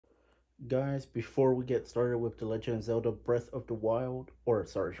Guys, before we get started with The Legend of Zelda Breath of the Wild, or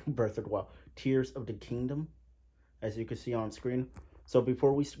sorry, Breath of the Wild, Tears of the Kingdom, as you can see on screen. So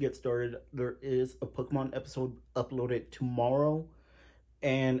before we get started, there is a Pokemon episode uploaded tomorrow,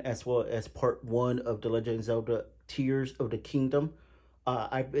 and as well as part one of The Legend of Zelda Tears of the Kingdom.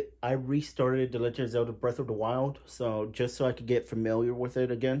 I restarted The Legend of Zelda Breath of the Wild, so just so I could get familiar with it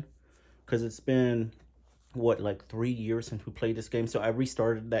again, because it's been what, like 3 years since we played this game. So I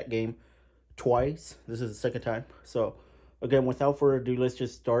restarted that game twice. This is the second time. So again, without further ado, let's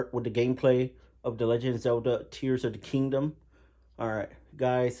just start with the gameplay of The Legend of Zelda Tears of the Kingdom. All right,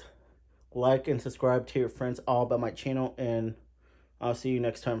 guys, like and subscribe to your friends all about my channel, and I'll see you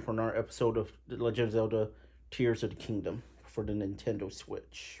next time for another episode of The Legend of Zelda Tears of the Kingdom for the Nintendo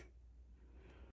Switch.